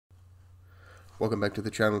Welcome back to the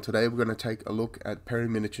channel. Today we're going to take a look at Perry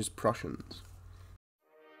Miniatures Prussians.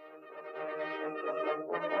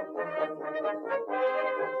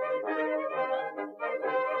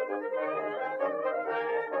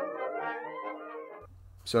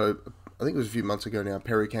 So, I think it was a few months ago now,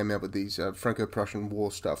 Perry came out with these Franco-Prussian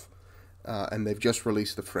war stuff, and they've just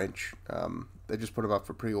released the French. They just put them up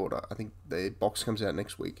for pre-order. I think the box comes out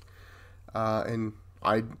next week. And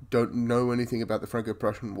I don't know anything about the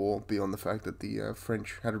Franco-Prussian War beyond the fact that the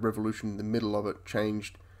French had a revolution in the middle of it,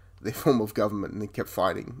 changed their form of government, and they kept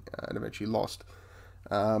fighting and eventually lost.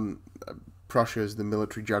 Prussia is the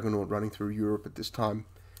military juggernaut running through Europe at this time,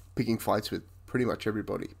 picking fights with pretty much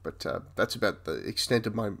everybody. But that's about the extent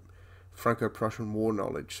of my Franco-Prussian War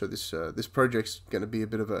knowledge. So this project's going to be a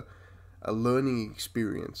bit of a learning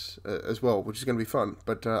experience as well, which is going to be fun.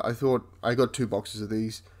 But I thought I got 2 boxes of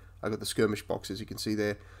these. I got the skirmish box, as you can see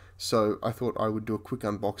there. So I thought I would do a quick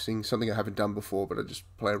unboxing, something I haven't done before, but I just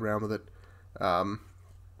play around with it.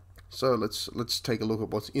 So let's take a look at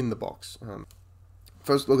what's in the box.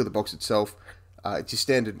 First, look at the box itself. It's your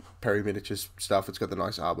standard Perry Miniatures stuff. It's got the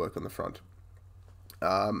nice artwork on the front.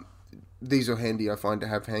 These are handy, I find, to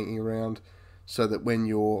have hanging around, so that when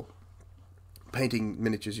you're painting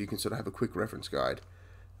miniatures, you can sort of have a quick reference guide.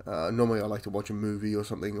 Normally, I like to watch a movie or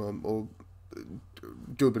something, or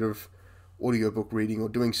do a bit of audiobook reading or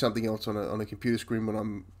doing something else on a computer screen when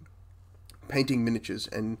I'm painting miniatures,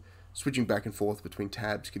 and switching back and forth between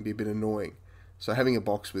tabs can be a bit annoying. So having a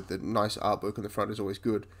box with the nice artwork on the front is always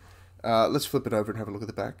good. Let's flip it over and have a look at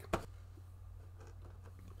the back.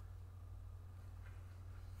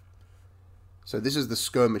 So this is the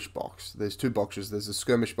skirmish box. There's 2 boxes. There's the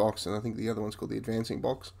skirmish box, and I think the other one's called the advancing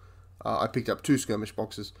box. I picked up 2 skirmish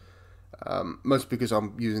boxes. Most because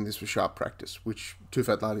I'm using this for sharp practice, which Two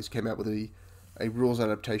Fat Lardies came out with a rules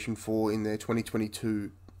adaptation for in their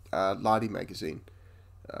 2022 Lardy magazine.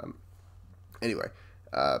 Anyway,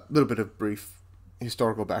 a little bit of brief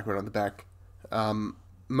historical background on the back.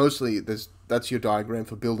 Mostly, that's your diagram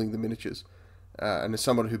for building the miniatures. And as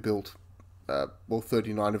someone who built,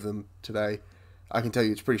 39 of them today, I can tell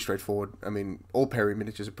you it's pretty straightforward. I mean, all Perry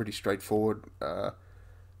miniatures are pretty straightforward.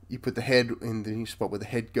 You put the head in the spot where the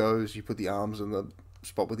head goes. You put the arms in the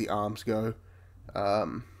spot where the arms go.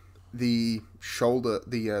 The shoulder,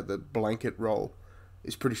 the blanket roll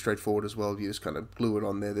is pretty straightforward as well. You just kind of glue it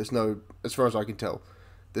on there. There's no, as far as I can tell,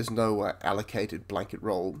 there's no allocated blanket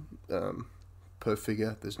roll per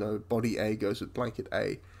figure. There's no body A goes with blanket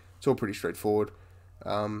A. It's all pretty straightforward.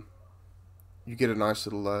 You get a nice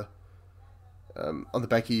little, on the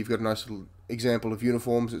back here, you've got a nice little example of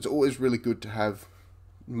uniforms. It's always really good to have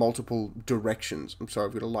multiple directions. I'm sorry,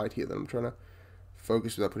 I've got a light here that I'm trying to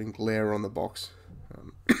focus without putting glare on the box.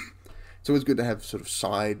 It's always good to have sort of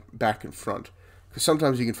side, back, and front, because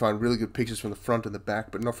sometimes you can find really good pictures from the front and the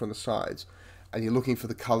back, but not from the sides. And you're looking for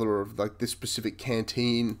the color of like this specific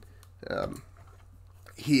canteen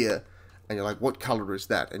here, and you're like, what color is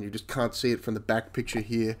that? And you just can't see it from the back picture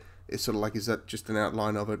here. It's sort of like, is that just an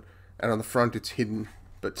outline of it? And on the front, it's hidden,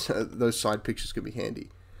 but those side pictures can be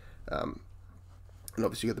handy. And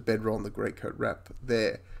obviously you got the bedroll and the greatcoat wrap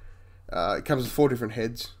there. It comes with 4 different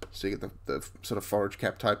heads. So you get the sort of forage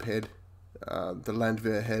cap type head, the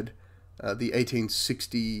Landwehr head, the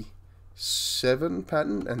 1867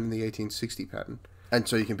 pattern, and the 1860 pattern. And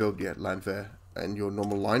so you can build Landwehr and your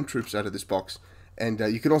normal line troops out of this box. And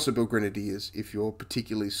you can also build grenadiers if you're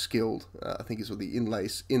particularly skilled. I think is what the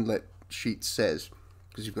inlet sheet says,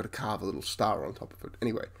 because you've got to carve a little star on top of it.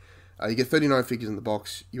 Anyway. You get 39 figures in the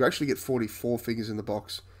box. You actually get 44 figures in the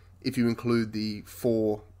box if you include the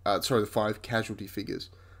 5 casualty figures,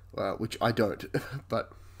 which I don't,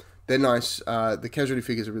 but they're nice. The casualty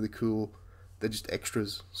figures are really cool. They're just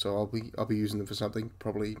extras, so I'll be using them for something,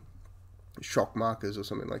 probably shock markers or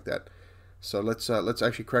something like that. So let's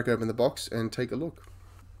actually crack open the box and take a look.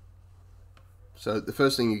 So the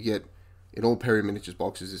first thing you get in all Perry Miniatures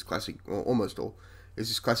boxes is classic, or almost all, is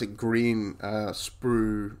this classic green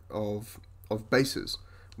sprue of bases,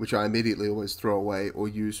 which I immediately always throw away or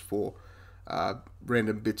use for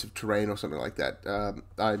random bits of terrain or something like that.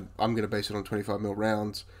 I'm going to base it on 25mm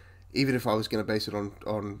rounds, even if I was going to base it on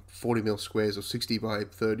 40mm squares or 60 by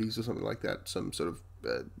 30s or something like that, some sort of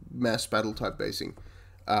mass battle type basing.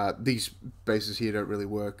 These bases here don't really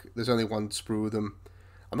work. There's only 1 sprue of them.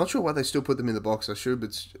 I'm not sure why they still put them in the box. I should,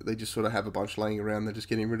 but they just sort of have a bunch laying around. They're just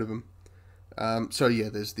getting rid of them. So yeah,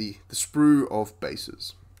 there's the sprue of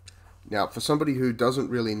bases. Now, for somebody who doesn't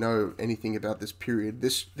really know anything about this period,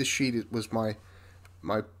 this sheet was my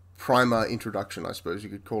primer introduction, I suppose you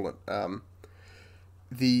could call it.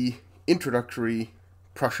 The introductory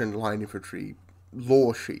Prussian line infantry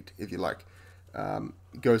lore sheet, if you like.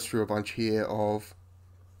 Goes through a bunch here of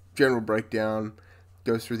general breakdown,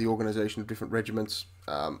 goes through the organization of different regiments,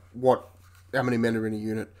 how many men are in a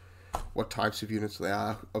unit, what types of units they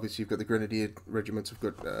are. Obviously, you've got the grenadier regiments,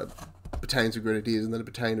 you've got battalions of grenadiers, and then a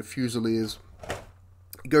battalion of fusiliers.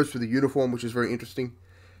 It goes through the uniform, which is very interesting.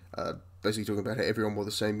 Basically talking about how everyone wore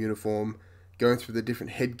the same uniform, going through the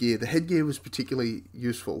different headgear. The headgear was particularly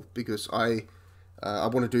useful because I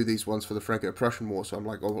want to do these ones for the Franco-Prussian War, so I'm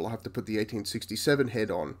like, oh, well, I'll have to put the 1867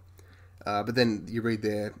 head on. But then you read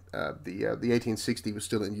there, the 1860 was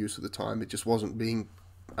still in use at the time. It just wasn't being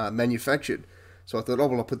manufactured. So I thought, oh,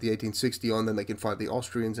 well, I'll put the 1860 on, then they can fight the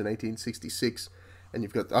Austrians in 1866. And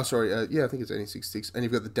you've got, I think it's 1866. And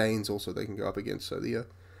you've got the Danes also they can go up against. So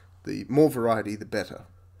the more variety, the better,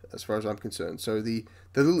 as far as I'm concerned. So the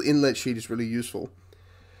little inlet sheet is really useful.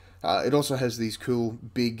 It also has these cool,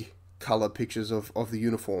 big color pictures of the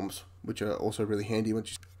uniforms, which are also really handy.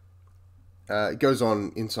 It goes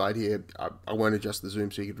on inside here. I won't adjust the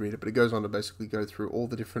zoom so you can read it, but it goes on to basically go through all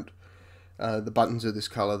the different, the buttons are this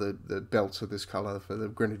color, the belts are this color. For the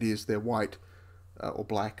grenadiers, they're white or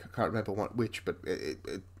black. I can't remember which, but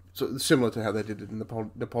it's similar to how they did it in the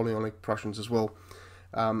Napoleonic Prussians as well.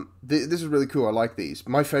 This is really cool. I like these.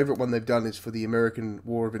 My favorite one they've done is for the American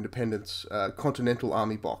War of Independence Continental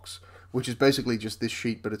Army box, which is basically just this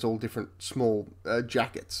sheet, but it's all different small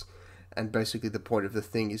jackets. And basically the point of the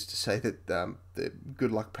thing is to say that the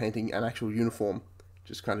good luck painting an actual uniform.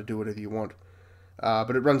 Just kind of do whatever you want.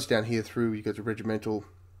 But it runs down here through. You go to regimental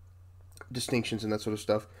distinctions and that sort of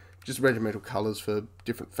stuff. Just regimental colours for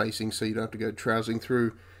different facings, so you don't have to go trousing through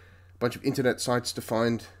a bunch of internet sites to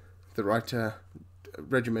find the right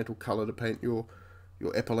regimental colour to paint your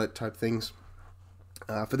epaulette type things.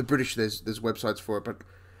 For the British, there's websites for it, but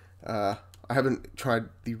I haven't tried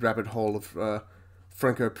the rabbit hole of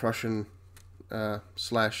Franco-Prussian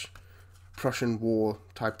 / Prussian War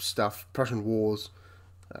type stuff, Prussian Wars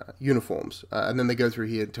uniforms. And then they go through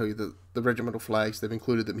here and tell you the regimental flags, they've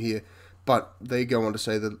included them here, but they go on to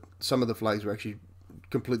say that some of the flags were actually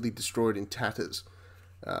completely destroyed in tatters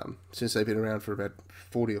since they've been around for about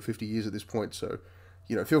 40 or 50 years at this point. So,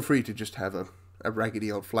 feel free to just have a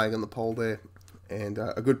raggedy old flag on the pole there, and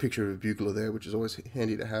a good picture of a bugler there, which is always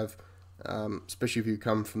handy to have, especially if you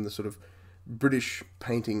come from the sort of British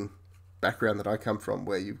painting background that I come from,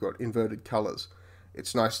 where you've got inverted colours.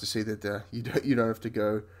 It's nice to see that you don't have to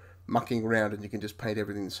go mucking around, and you can just paint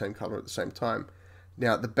everything the same colour at the same time.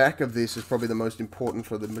 Now, the back of this is probably the most important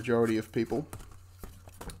for the majority of people,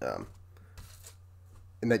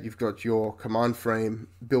 in that you've got your command frame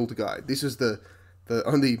build guide. This is the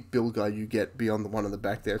only build guide you get beyond the one on the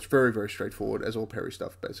back there. It's very, very straightforward, as all Perry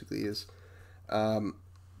stuff basically is.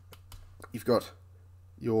 You've got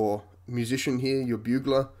your musician here, your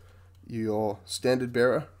bugler, your standard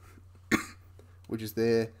bearer, which is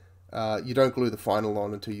there. You don't glue the final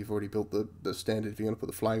on until you've already built the standard if you're going to put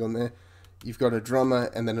the flag on there. You've got a drummer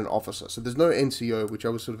and then an officer. So there's no NCO, which I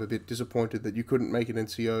was sort of a bit disappointed that you couldn't make an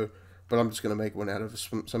NCO, but I'm just going to make one out of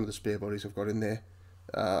some of the spare bodies I've got in there.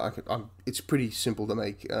 It's pretty simple to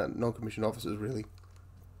make non-commissioned officers, really.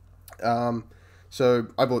 So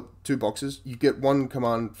I bought 2 boxes. You get 1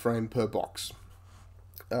 command frame per box,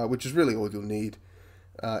 which is really all you'll need.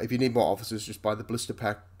 If you need more officers, just buy the blister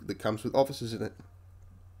pack that comes with officers in it.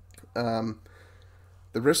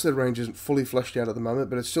 The rest of the range isn't fully fleshed out at the moment,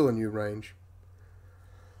 but it's still a new range.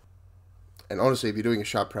 And honestly, if you're doing a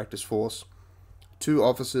sharp practice force, 2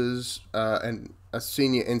 officers and a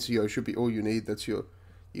senior NCO should be all you need. You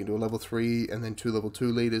can do a level 3 and then 2 level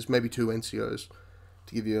 2 leaders, maybe 2 NCOs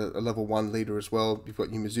to give you a level 1 leader as well. You've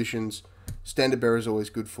got your musicians. Standard bearer is always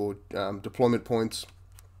good for deployment points.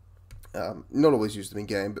 Not always use them in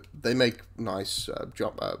game, but they make nice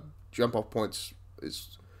jump off points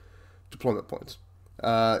is deployment points.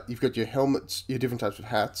 You've got your helmets, your different types of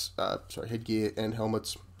hats, headgear and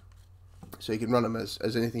helmets, so you can run them as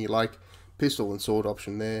anything you like. Pistol and sword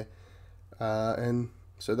option there, and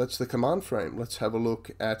so that's the command frame. Let's have a look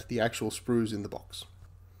at the actual sprues in the box.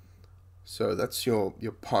 So that's your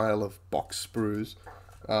pile of box sprues.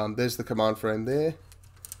 There's the command frame there,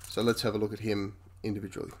 so let's have a look at him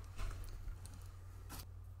individually.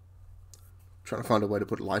 Trying to find a way to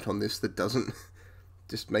put light on this that doesn't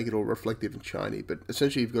just make it all reflective and shiny, but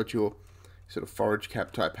essentially you've got your sort of forage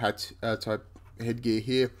cap type hat type headgear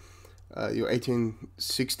here. Your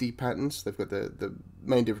 1860 patterns, they've got the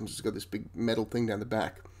main difference is got this big metal thing down the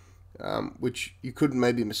back, which you could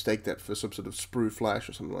maybe mistake that for some sort of sprue flash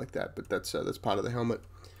or something like that, but that's part of the helmet.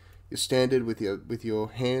 Your standard with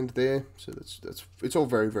your hand there, so it's all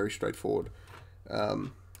very, very straightforward.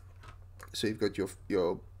 So you've got your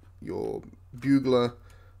bugler,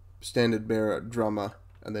 standard bearer, drummer,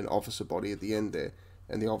 and then officer body at the end there,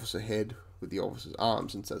 and the officer head with the officer's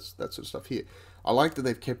arms and that sort of stuff here. I like that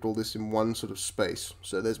they've kept all this in one sort of space.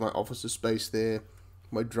 So there's my officer space there,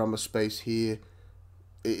 my drummer space here.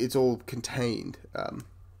 It's all contained.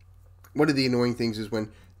 One of the annoying things is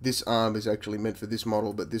when this arm is actually meant for this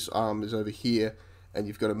model, but this arm is over here, and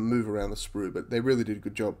you've got to move around the sprue. But they really did a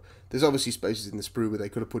good job. There's obviously spaces in the sprue where they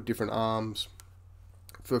could have put different arms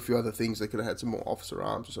for a few other things. They could have had some more officer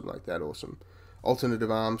arms or something like that, or some alternative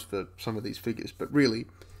arms for some of these figures. But really,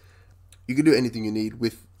 you can do anything you need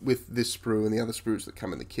with this sprue and the other sprues that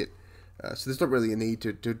come in the kit. So there's not really a need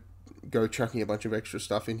to go chucking a bunch of extra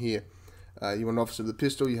stuff in here. You want an officer with a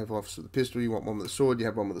pistol, you have an officer with a pistol. You want one with a sword, you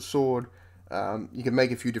have one with a sword. You can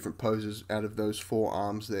make a few different poses out of those 4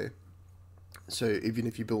 arms there. So even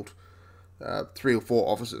if you built 3 or 4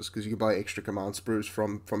 officers, because you can buy extra command sprues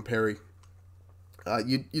from Perry,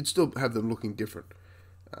 you'd still have them looking different.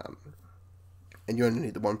 And you only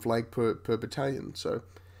need the 1 flag per battalion, so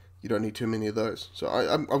you don't need too many of those. So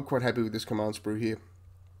I'm quite happy with this command sprue here.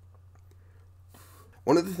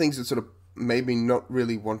 One of the things that sort of made me not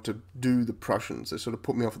really want to do the Prussians, they sort of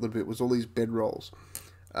put me off a little bit, was all these bedrolls.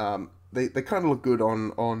 They kind of look good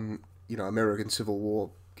on you know, American Civil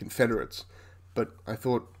War Confederates, but I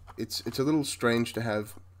thought it's a little strange to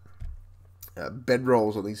have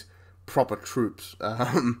bedrolls on these proper troops,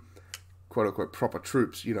 quote unquote proper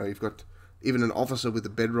troops. You know, you've got even an officer with a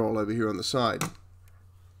bedroll over here on the side,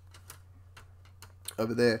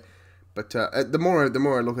 over there. But the more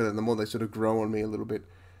I look at it, the more they sort of grow on me a little bit,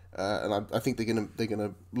 and I think they're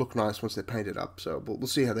gonna look nice once they're painted up. So we'll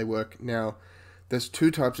see how they work. Now, there's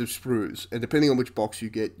 2 types of sprues, and depending on which box you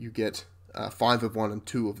get 5 of one and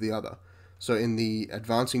 2 of the other. So in the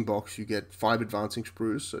advancing box, you get 5 advancing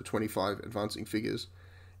sprues, so 25 advancing figures,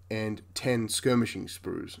 and 10 skirmishing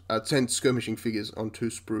sprues, 10 skirmishing figures on 2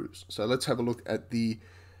 sprues. So let's have a look at the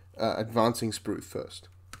advancing sprue first.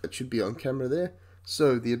 It should be on camera there.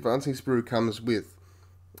 So the advancing sprue comes with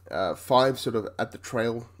 5 sort of at the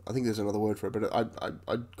trail. I think there's another word for it, but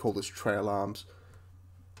I'd call this trail arms,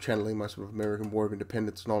 channeling my sort of American War of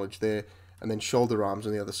Independence knowledge there, and then shoulder arms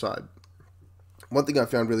on the other side. One thing I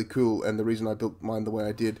found really cool, and the reason I built mine the way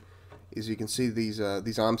I did, is you can see these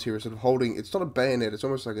arms here are sort of holding. It's not a bayonet. It's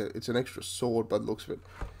almost like it's an extra sword by the looks of it.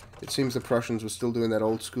 It seems the Prussians were still doing that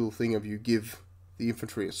old school thing of you give the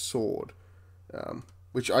infantry a sword,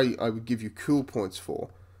 which I would give you cool points for,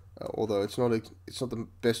 although it's not the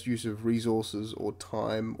best use of resources or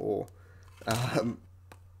time or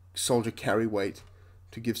soldier carry weight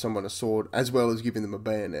to give someone a sword as well as giving them a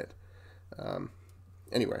bayonet.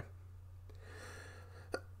 Anyway.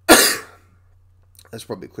 That's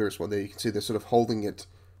probably the clearest one there. You can see they're sort of holding it.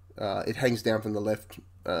 It hangs down from the left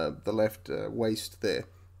waist there.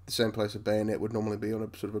 The same place a bayonet would normally be on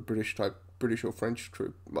a sort of a British or French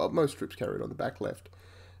troop. Well, most troops carry it on the back left.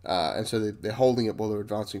 And so they're holding it while they're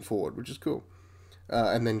advancing forward, which is cool.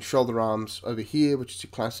 And then shoulder arms over here, which is a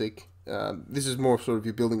classic. This is more sort of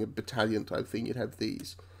you're building a battalion type thing. You'd have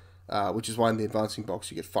these, which is why in the advancing box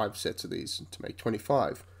you get 5 sets of these to make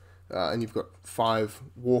 25. And you've got 5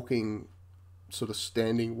 walking, sort of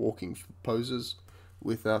standing walking poses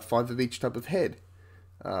with 5 of each type of head.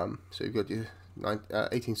 So you've got your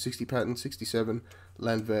 1860 pattern, 67,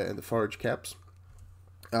 Landwehr, and the forage caps.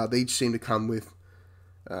 They each seem to come with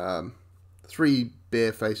 3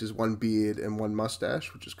 bare faces, 1 beard, and 1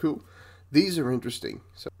 mustache, which is cool. These are interesting.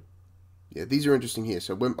 So yeah, these are interesting here.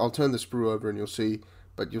 So I'll turn the sprue over and you'll see,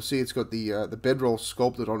 but you'll see it's got the bedroll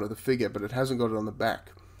sculpted onto the figure, but it hasn't got it on the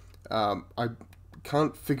back. I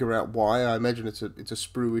can't figure out why. I imagine it's a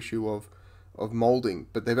sprue issue of molding,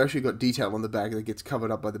 but they've actually got detail on the back that gets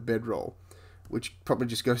covered up by the bedroll, which probably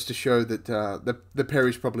just goes to show that the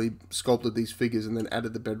Perrys probably sculpted these figures and then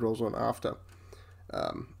added the bedrolls on after,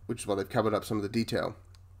 which is why they've covered up some of the detail.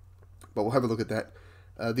 But we'll have a look at that.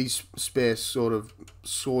 These spare sort of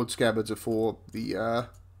sword scabbards are for the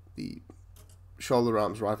shoulder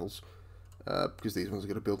arms rifles, because these ones are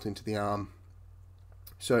got built into the arm.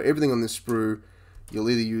 So everything on this sprue, you'll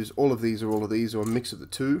either use all of these or a mix of the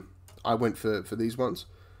 2. I went for these ones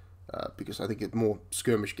because I think it's more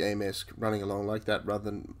skirmish game-esque, running along like that rather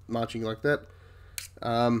than marching like that.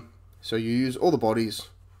 So you use all the bodies,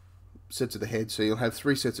 sets of the heads, so you'll have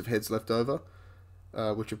 3 sets of heads left over,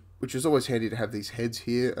 which is always handy to have these heads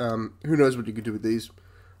here. Who knows what you could do with these?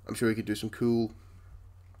 I'm sure you could do some cool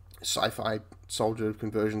sci-fi soldier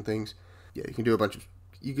conversion things. Yeah, you can do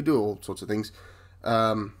you can do all sorts of things.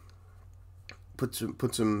 Put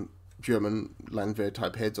some German Landwehr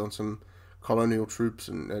type heads on some colonial troops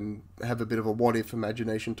and have a bit of a what if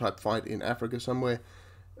imagination type fight in Africa somewhere.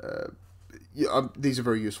 yeah, these are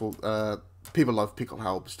very useful. People love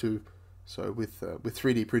pickelhaubes too. So with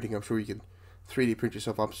 3D printing, I'm sure you can 3D print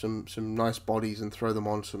yourself up some nice bodies and throw them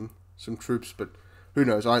on some troops. But who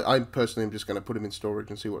knows? I personally am just going to put them in storage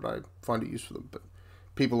and see what I find use for them. But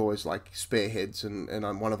people always like spare heads, and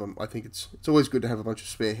I'm one of them. I think it's always good to have a bunch of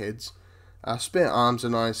spare heads. Spare arms are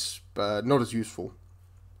nice, but not as useful.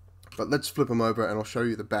 But let's flip them over, and I'll show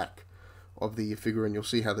you the back of the figure, and you'll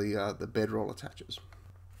see how the bedroll attaches.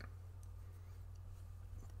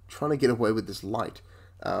 Trying to get away with this light.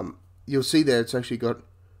 You'll see there it's actually got,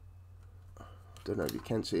 I don't know if you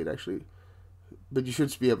can see it actually, but you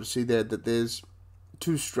should be able to see there that there's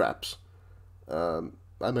two straps. I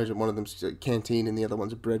imagine one of them's a canteen and the other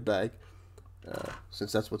one's a bread bag,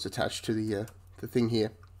 since that's what's attached to the thing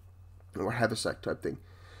here, or haversack type thing.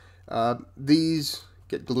 These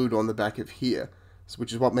get glued on the back of here,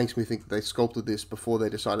 which is what makes me think that they sculpted this before they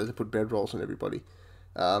decided to put bedrolls on everybody.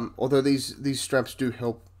 Although these straps do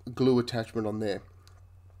help glue attachment on there.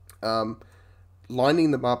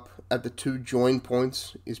 Lining them up at the two join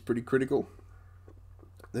points is pretty critical.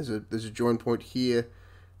 There's a join point here,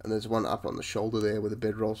 and there's one up on the shoulder there where the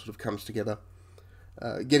bedroll sort of comes together.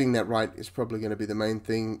 Getting that right is probably going to be the main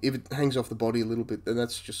thing. If it hangs off the body a little bit, then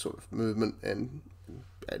that's just sort of movement and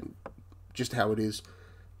just how it is.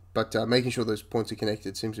 But making sure those points are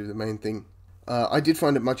connected seems to be the main thing. I did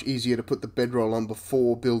find it much easier to put the bedroll on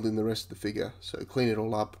before building the rest of the figure. So clean it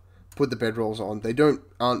all up, put the bedrolls on. They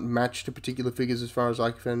aren't matched to particular figures as far as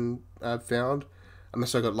I found,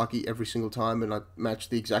 unless I got lucky every single time and I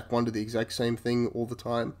matched the exact one to the exact same thing all the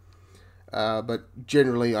time. But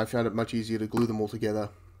generally I found it much easier to glue them all together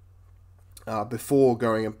before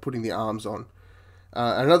going and putting the arms on.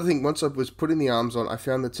 Another thing, once I was putting the arms on, I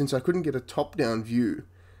found that since I couldn't get a top-down view,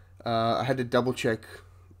 I had to double check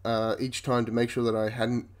each time to make sure that I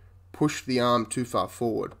hadn't pushed the arm too far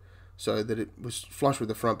forward so that it was flush with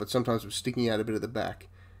the front, but sometimes it was sticking out a bit at the back.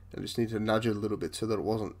 I just needed to nudge it a little bit so that it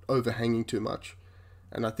wasn't overhanging too much.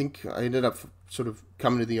 And I think I ended up sort of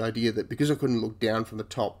coming to the idea that because I couldn't look down from the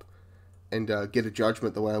top and get a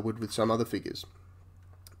judgment the way I would with some other figures,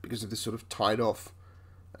 because of this sort of tied off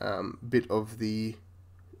bit of the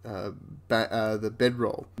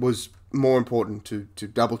bedroll, was more important to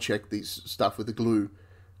double check these stuff with the glue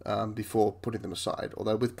before putting them aside.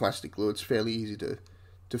 Although with plastic glue it's fairly easy to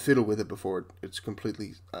fiddle with it before it's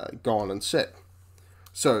completely gone and set.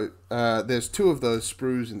 So there's two of those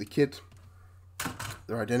sprues in the kit.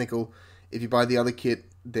 They're identical. If you buy the other kit,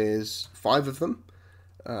 there's 5 of them.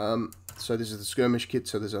 So this is the skirmish kit,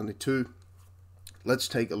 so there's only 2. Let's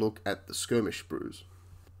take a look at the skirmish sprues.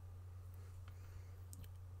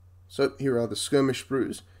 So here are the skirmish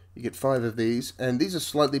sprues. You get 5 of these, and these are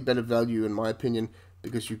slightly better value in my opinion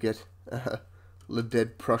because you get the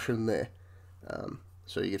dead Prussian there.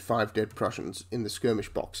 So you get 5 dead Prussians in the skirmish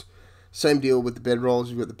box. Same deal with the bedrolls.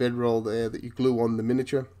 You've got the bedroll there that you glue on the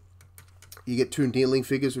miniature. You get 2 kneeling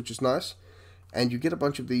figures, which is nice, and you get a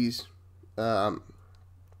bunch of these. You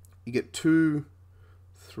get 2,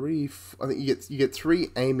 3. I think you get 3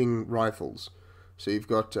 aiming rifles. So you've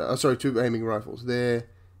got 2 aiming rifles there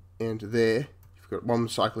and there. You've got one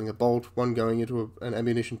cycling a bolt, one going into an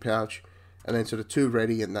ammunition pouch, and then sort of 2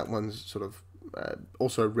 ready, and that one's sort of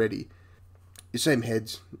also ready. Your same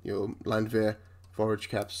heads, your Landwehr forage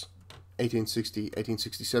caps, 1860,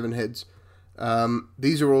 1867 heads.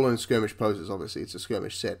 These are all in skirmish poses, obviously. It's a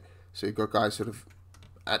skirmish set. So you've got guys sort of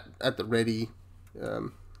at the ready.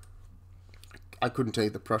 I couldn't tell you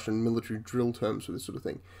the Prussian military drill terms for this sort of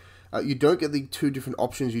thing. You don't get the 2 different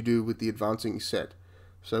options you do with the advancing set.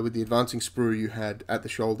 So with the advancing sprue you had at the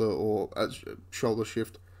shoulder or shoulder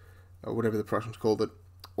shift, or whatever the Prussians called it,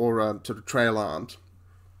 or sort of trail arms.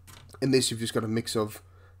 In this you've just got a mix of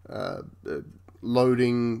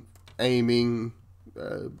loading, aiming,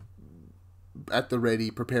 at the ready,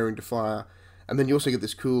 preparing to fire, and then you also get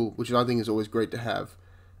this cool, which I think is always great to have,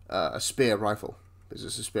 a spare rifle. There's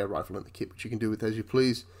just a spare rifle in the kit, which you can do with as you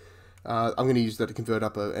please. I'm going to use that to convert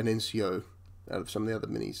up an NCO out of some of the other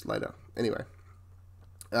minis later. Anyway,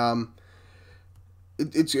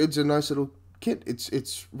 it's a nice little kit.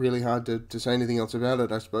 It's really hard to say anything else about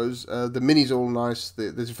it, I suppose. The minis are all nice.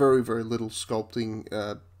 There's very, very little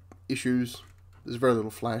sculpting issues. There's very little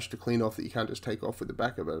flash to clean off that you can't just take off with the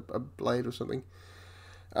back of a blade or something.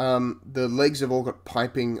 The legs have all got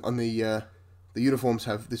piping on the uniforms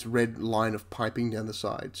have this red line of piping down the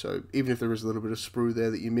side, so even if there is a little bit of sprue there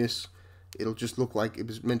that you miss, it'll just look like it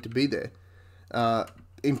was meant to be there.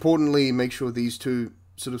 Importantly, make sure these 2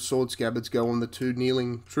 sort of sword scabbards go on the 2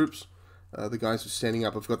 kneeling troops. The guys who are standing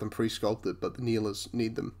up, I've got them pre-sculpted, but the kneelers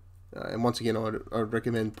need them. And once again, I'd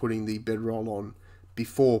recommend putting the bedroll on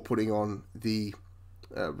before putting on the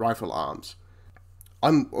rifle arms.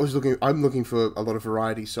 I'm looking for a lot of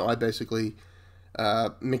variety, so I basically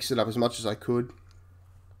mixed it up as much as I could.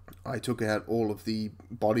 I took out all of the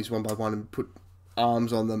bodies one by one and put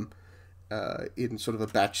arms on them in sort of a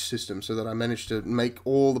batch system, so that I managed to make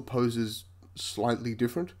all the poses slightly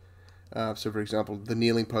different. So, for example, the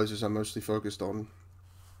kneeling poses I'm mostly focused on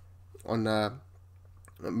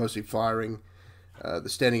mostly firing. The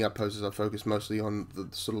standing up poses I focus mostly on the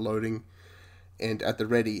sort of loading and at the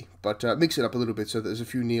ready, but mix it up a little bit, so there's a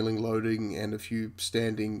few kneeling loading and a few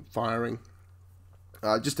standing firing,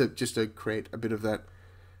 just to create a bit of that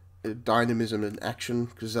dynamism and action,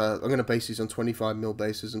 because I'm going to base these on 25mm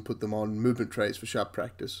bases and put them on movement trays for sharp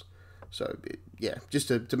practice. So yeah, just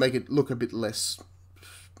to make it look a bit less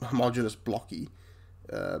homogeneous, blocky,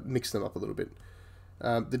 mix them up a little bit.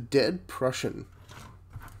 The dead Prussian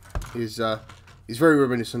is very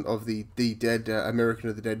reminiscent of the dead American,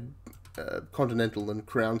 or the dead Continental and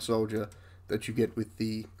Crown Soldier that you get with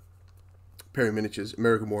the Perry Miniatures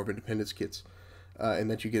American War of Independence kits,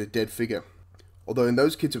 and that you get a dead figure. Although in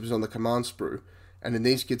those kits it was on the command sprue, and in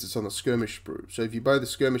these kits it's on the skirmish sprue. So if you buy the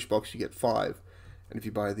skirmish box you get 5, and if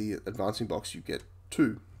you buy the advancing box you get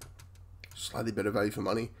 2. Slightly better value for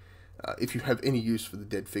money, if you have any use for the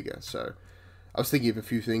dead figure. So I was thinking of a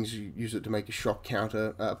few things. You use it to make a shock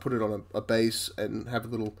counter, put it on a base and have a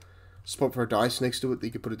little spot for a dice next to it that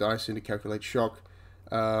you could put a dice in to calculate shock.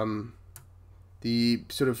 The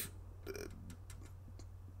sort of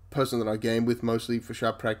person that I game with mostly for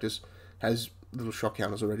sharp practice has little shock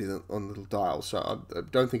counters already on little dials, so I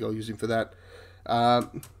don't think I'll use him for that.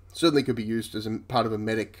 Certainly could be used as a part of a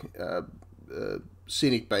medic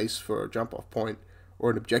scenic base for a jump off point or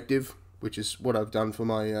an objective, which is what I've done for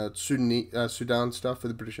my Sudan stuff, for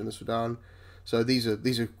the British in the Sudan. So these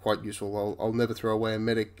are quite useful. I'll never throw away a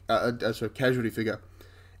medic, a casualty figure.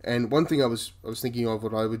 And one thing I was thinking of,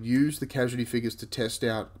 what I would use the casualty figures to test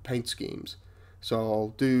out paint schemes. So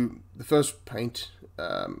I'll do the first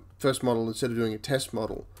first model, instead of doing a test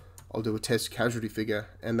model, I'll do a test casualty figure,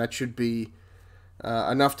 and that should be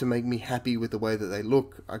enough to make me happy with the way that they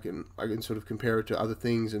look. I can sort of compare it to other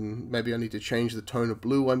things, and maybe I need to change the tone of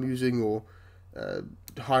blue I'm using, or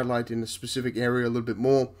highlight in a specific area a little bit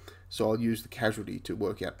more. So I'll use the casualty to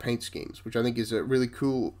work out paint schemes, which I think is a really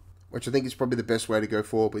cool, which I think is probably the best way to go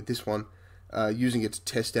forward with this one, using it to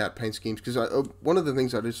test out paint schemes. Because one of the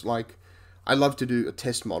things I dislike, I love to do a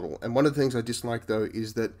test model, and one of the things I dislike though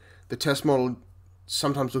is that the test model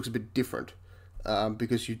sometimes looks a bit different,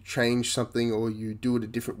 because you change something or you do it a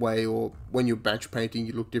different way, or when you're batch painting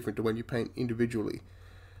you look different to when you paint individually.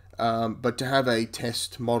 But to have a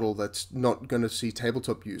test model that's not going to see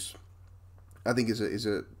tabletop use, I think is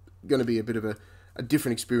going to be a bit of a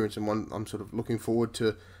different experience, and one I'm sort of looking forward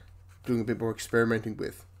to doing a bit more experimenting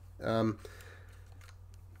with.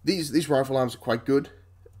 These rifle arms are quite good.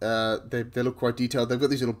 They look quite detailed. They've got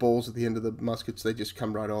these little balls at the end of the muskets. They just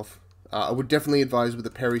come right off. I would definitely advise with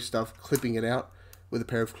the Perry stuff clipping it out with a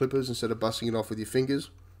pair of clippers instead of busting it off with your fingers.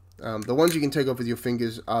 The ones you can take off with your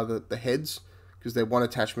fingers are the heads, because they're one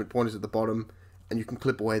attachment, point is at the bottom, and you can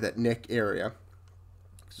clip away that neck area,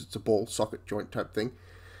 because it's a ball socket joint type thing.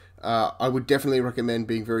 I would definitely recommend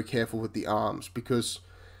being very careful with the arms, because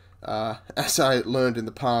as I learned in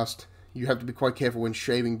the past, you have to be quite careful when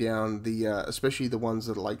shaving down the, especially the ones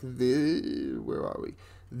that are like this, where are we?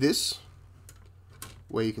 This,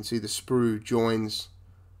 where you can see the sprue joins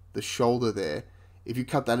the shoulder there. If you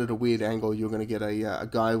cut that at a weird angle, you're going to get a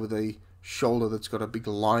guy with a shoulder that's got a big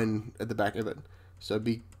line at the back of it. So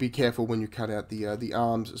be careful when you cut out the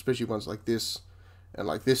arms, especially ones like this and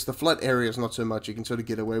like this. The flat area is not so much, you can sort of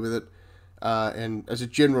get away with it. And as a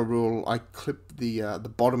general rule, I clip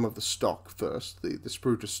the bottom of the stock first, the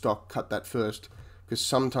sprue to stock, cut that first, because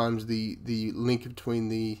sometimes the link between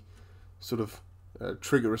the sort of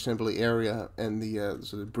trigger assembly area and the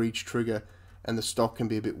sort of breech trigger and the stock can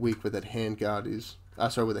be a bit weak where that hand guard is.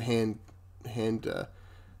 Where the hand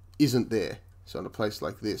isn't there. So in a place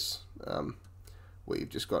like this, where you've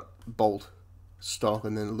just got bolt, stock,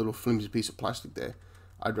 and then a little flimsy piece of plastic there,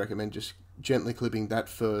 I'd recommend just gently clipping that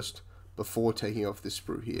first before taking off this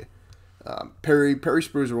sprue here. Perry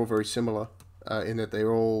sprues are all very similar in that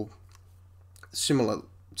they're all similar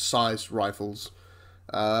sized rifles,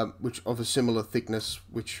 which of a similar thickness,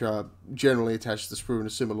 which generally attach the sprue in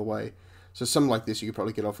a similar way. So something like this you could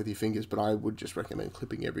probably get off with your fingers, but I would just recommend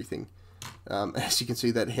clipping everything. As you can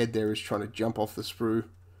see, that head there is trying to jump off the sprue.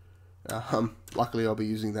 Luckily I'll be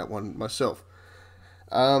using that one myself.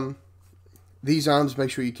 These arms, make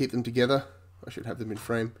sure you keep them together. I should have them in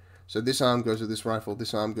frame. So this arm goes with this rifle,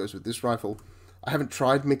 this arm goes with this rifle. I haven't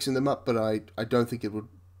tried mixing them up, but I don't think it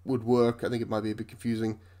would work. I think it might be a bit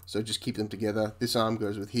confusing, so just keep them together. This arm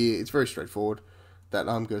goes with here. It's very straightforward. That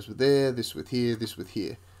arm goes with there, this with here, this with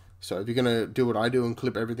here. So if you're going to do what I do and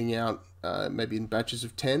clip everything out, maybe in batches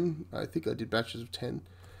of 10, I think I did batches of 10.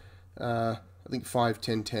 I think 5,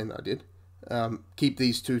 10, 10 I did. Keep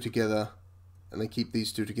these two together, and then keep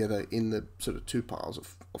these two together in the sort of 2 piles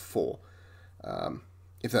of 4,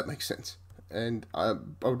 if that makes sense. And I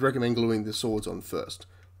would recommend gluing the swords on first,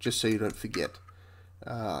 just so you don't forget.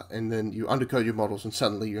 And then you undercoat your models, and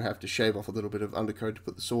suddenly you have to shave off a little bit of undercoat to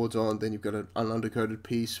put the swords on. Then you've got an unundercoated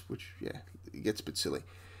piece, which, yeah, it gets a bit silly.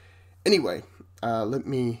 Anyway, let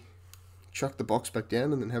me chuck the box back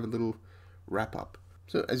down and then have a little wrap up.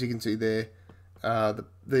 So as you can see there,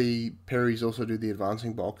 the Perrys also do the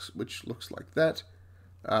advancing box, which looks like that,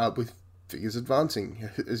 with figures advancing,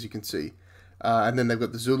 as you can see. And then they've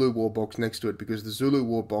got the Zulu War box next to it, because the Zulu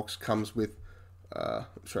War box comes with, I'm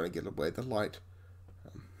trying to get away the light.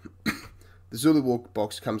 The Zulu War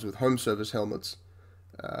box comes with home service helmets,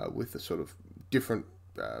 with a sort of different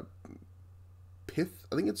pith.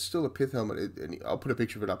 I think it's still a pith helmet. I'll put a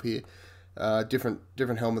picture of it up here. Different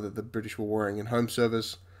helmet that the British were wearing in home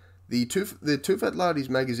service. The Two Fat Lardies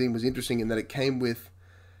magazine was interesting in that it came with,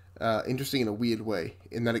 interesting in a weird way,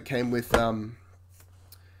 in that it came with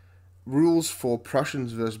rules for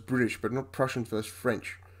Prussians versus British, but not Prussians versus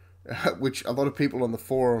French, which a lot of people on the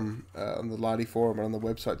forum, on the Lardy forum and on the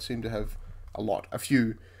website seem to have a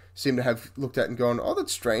few seem to have looked at and gone, oh,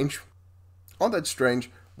 that's strange. Oh, that's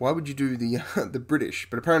strange. Why would you do the the British?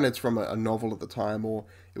 But apparently it's from a novel at the time, or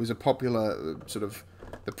it was a popular sort of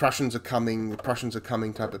the Prussians are coming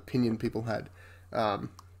type opinion people had.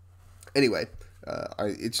 Anyway,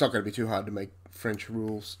 it's not going to be too hard to make French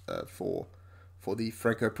rules for the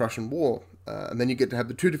Franco-Prussian War. And then you get to have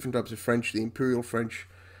the 2 different types of French, the Imperial French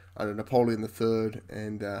under Napoleon III,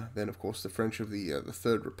 and then, of course, the French of the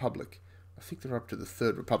Third Republic. I think they're up to the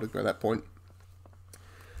Third Republic by that point.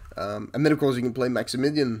 And then, of course, you can play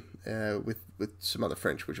Maximilian with some other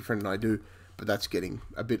French, which a friend and I do, but that's getting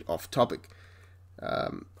a bit off topic.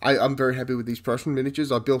 I'm very happy with these Prussian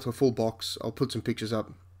miniatures. I built a full box. I'll put some pictures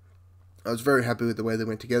up. I was very happy with the way they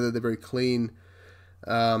went together. They're very clean.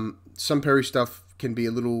 Some Perry stuff can be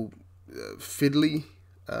a little fiddly.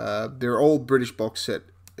 Their old British box set,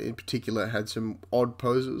 in particular, had some odd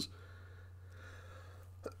poses.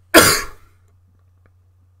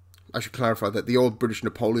 I should clarify that the old British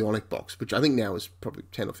Napoleonic box, which I think now is probably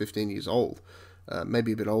 10 or 15 years old,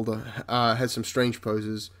 maybe a bit older, has some strange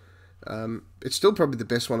poses. It's still probably the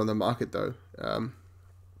best one on the market, though.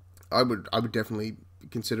 I would definitely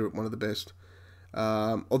consider it one of the best.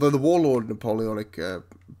 Although the Warlord Napoleonic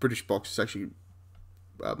British box is actually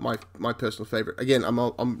my personal favorite. Again,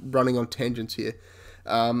 I'm running on tangents here.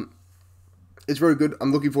 It's very good.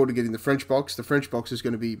 I'm looking forward to getting the French box. The French box is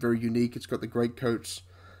going to be very unique. It's got the greatcoats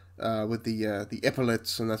with the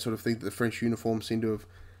epaulets and that sort of thing that the French uniforms seem to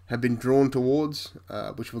have been drawn towards,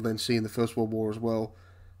 which we'll then see in the First World War as well.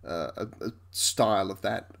 A style of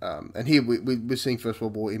that. And here we're seeing First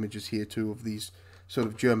World War images here too of these sort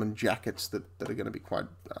of German jackets that are going to be quite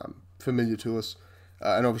familiar to us.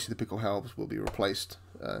 And obviously the Pickelhaubes will be replaced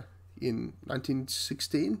in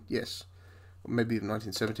 1916, yes. Or maybe even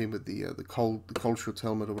 1917 with the Kohlschutz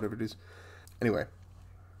helmet or whatever it is. Anyway,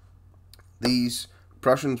 these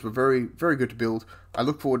Prussians were very, very good to build. I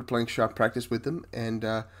look forward to playing sharp practice with them, and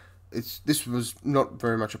this was not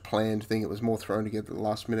very much a planned thing. It was more thrown together at the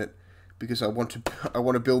last minute because I want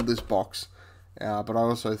to build this box. But I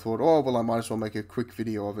also thought, oh well, I might as well make a quick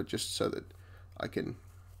video of it just so that I can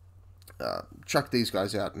chuck these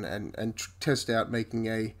guys out and test out making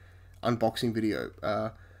a unboxing video.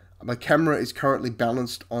 My camera is currently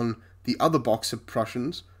balanced on the other box of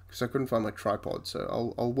Prussians because I couldn't find my tripod,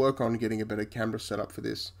 so I'll work on getting a better camera setup for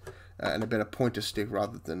this and a better pointer stick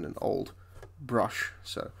rather than an old brush.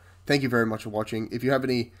 So thank you very much for watching. If you have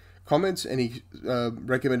any comments, any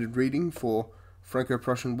recommended reading for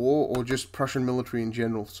Franco-Prussian War or just Prussian military in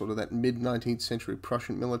general, sort of that mid-19th century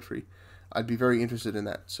Prussian military, I'd be very interested in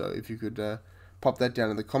that. So if you could pop that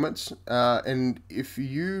down in the comments. And if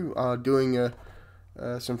you are doing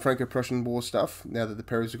some Franco-Prussian War stuff, now that the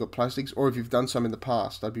Perrys have got plastics, or if you've done some in the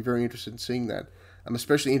past, I'd be very interested in seeing that. I'm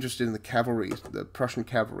especially interested in the cavalry, the Prussian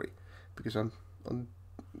cavalry, because I'm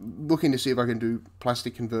looking to see if I can do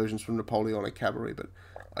plastic conversions from Napoleonic cavalry, but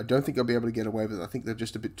I don't think I'll be able to get away with it. I think they're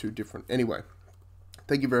just a bit too different. Anyway,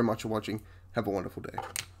 thank you very much for watching. Have a wonderful day.